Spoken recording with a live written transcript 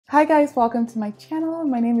Hi guys, welcome to my channel.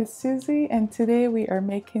 My name is Susie and today we are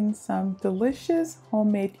making some delicious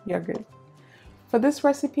homemade yogurt. For this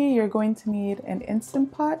recipe, you're going to need an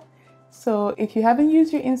Instant Pot. So if you haven't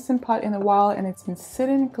used your Instant Pot in a while and it's been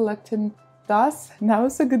sitting collecting dust, now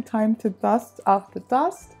is a good time to dust off the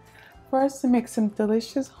dust for us to make some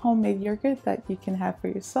delicious homemade yogurt that you can have for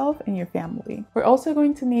yourself and your family. We're also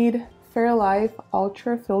going to need Fairlife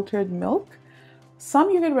Ultra Filtered Milk.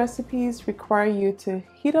 Some yogurt recipes require you to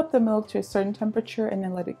heat up the milk to a certain temperature and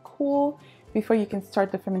then let it cool before you can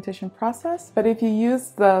start the fermentation process. But if you use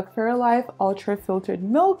the Fairlife Ultra Filtered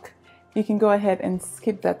Milk, you can go ahead and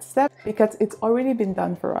skip that step because it's already been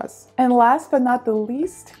done for us. And last but not the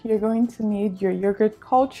least, you're going to need your yogurt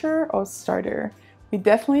culture or starter. We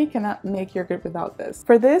definitely cannot make yogurt without this.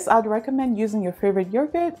 For this, I'd recommend using your favorite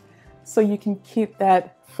yogurt so you can keep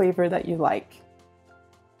that flavor that you like.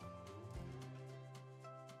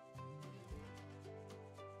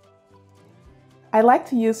 I like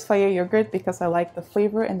to use Fire yogurt because I like the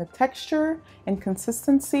flavor and the texture and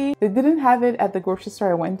consistency. They didn't have it at the grocery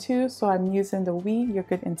store I went to, so I'm using the wheat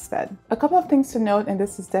yogurt instead. A couple of things to note, and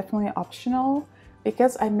this is definitely optional,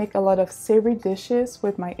 because I make a lot of savory dishes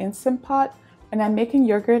with my Instant Pot. When I'm making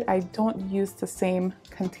yogurt, I don't use the same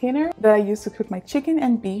container that I use to cook my chicken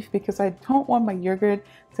and beef because I don't want my yogurt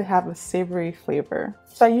to have a savory flavor.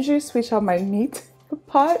 So I usually switch out my meat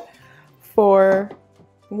pot for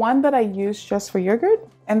one that I use just for yogurt,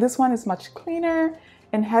 and this one is much cleaner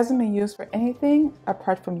and hasn't been used for anything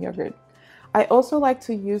apart from yogurt. I also like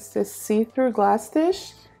to use this see-through glass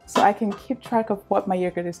dish so I can keep track of what my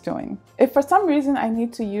yogurt is doing. If for some reason I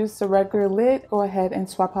need to use the regular lid, go ahead and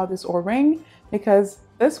swap out this O-ring because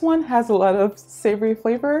this one has a lot of savory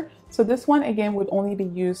flavor, so this one again would only be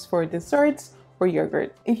used for desserts or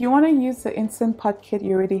yogurt. If you want to use the Instant Pot kit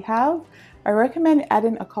you already have, I recommend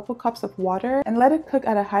adding a couple cups of water and let it cook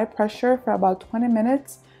at a high pressure for about 20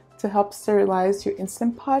 minutes to help sterilize your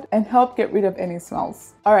Instant Pot and help get rid of any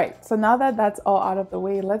smells. Alright, so now that that's all out of the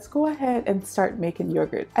way, let's go ahead and start making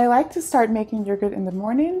yogurt. I like to start making yogurt in the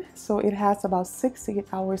morning, so it has about 6 to 8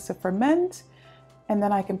 hours to ferment, and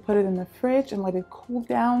then I can put it in the fridge and let it cool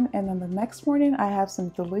down, and then the next morning I have some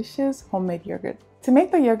delicious homemade yogurt. To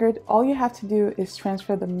make the yogurt, all you have to do is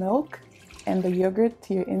transfer the milk and the yogurt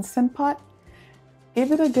to your Instant Pot.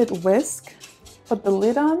 Give it a good whisk, put the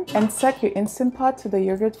lid on, and set your Instant Pot to the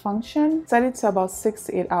yogurt function. Set it to about 6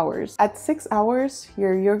 to 8 hours. At 6 hours,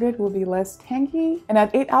 your yogurt will be less tangy, and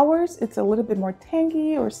at 8 hours, it's a little bit more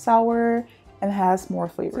tangy or sour and has more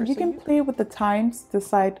flavor. So you can play with the times,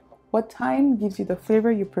 decide what time gives you the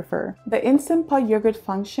flavor you prefer. The Instant Pot yogurt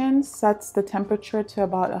function sets the temperature to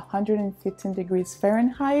about 115 degrees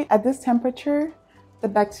Fahrenheit. At this temperature, the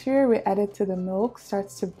bacteria we added to the milk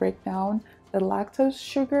starts to break down the lactose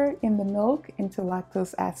sugar in the milk into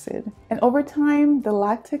lactose acid. And over time, the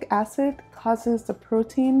lactic acid causes the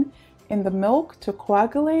protein in the milk to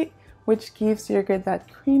coagulate, which gives yogurt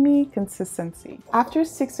that creamy consistency. After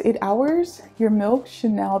 6 to 8 hours, your milk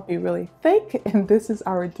should now be really thick, and this is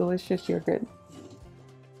our delicious yogurt.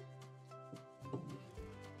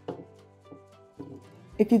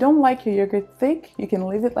 If you don't like your yogurt thick, you can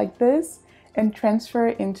leave it like this and transfer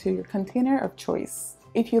it into your container of choice.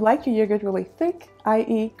 If you like your yogurt really thick,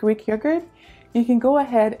 i.e. Greek yogurt, you can go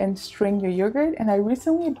ahead and strain your yogurt, and I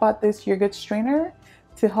recently bought this yogurt strainer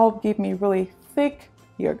to help give me really thick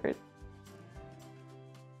yogurt.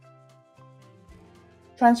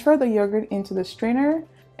 Transfer the yogurt into the strainer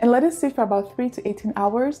and let it sit for about 3 to 18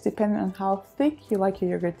 hours depending on how thick you like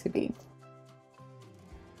your yogurt to be.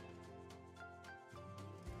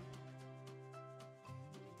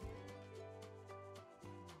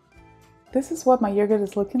 This is what my yogurt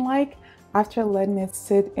is looking like after letting it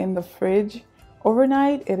sit in the fridge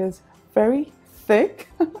overnight. It is very thick.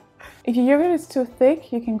 If your yogurt is too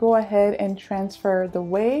thick, you can go ahead and transfer the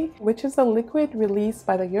whey, which is the liquid released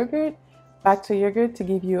by the yogurt, back to yogurt to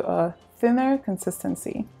give you a thinner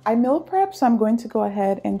consistency. I meal prep, so I'm going to go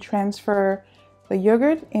ahead and transfer the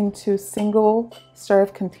yogurt into single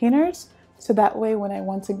serve containers. So that way when I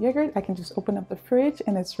want some yogurt, I can just open up the fridge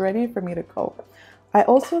and it's ready for me to go. I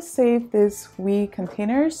also save these wee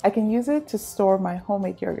containers. I can use it to store my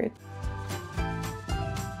homemade yogurt.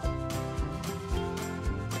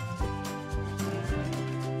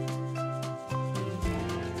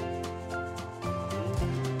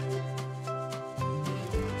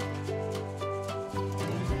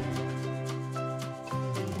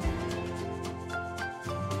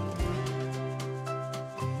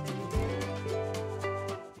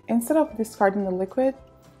 Instead of discarding the liquid,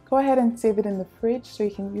 go ahead and save it in the fridge so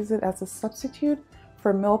you can use it as a substitute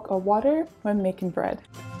for milk or water when making bread.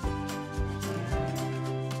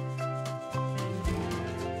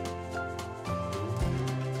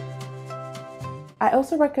 I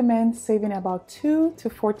also recommend saving about 2 to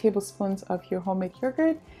 4 tablespoons of your homemade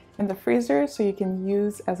yogurt in the freezer so you can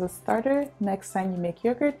use as a starter next time you make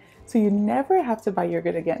yogurt, so you never have to buy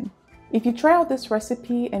yogurt again. If you try out this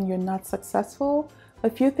recipe and you're not successful, a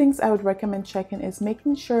few things I would recommend checking is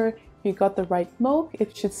making sure you got the right milk.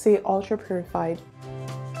 It should say ultra purified.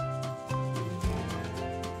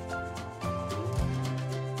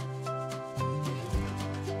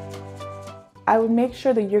 I would make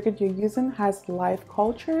sure the yogurt you're using has live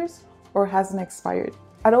cultures or hasn't expired.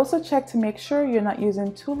 I'd also check to make sure you're not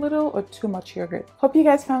using too little or too much yogurt. Hope you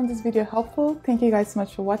guys found this video helpful. Thank you guys so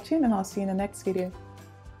much for watching, and I'll see you in the next video.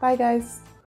 Bye guys!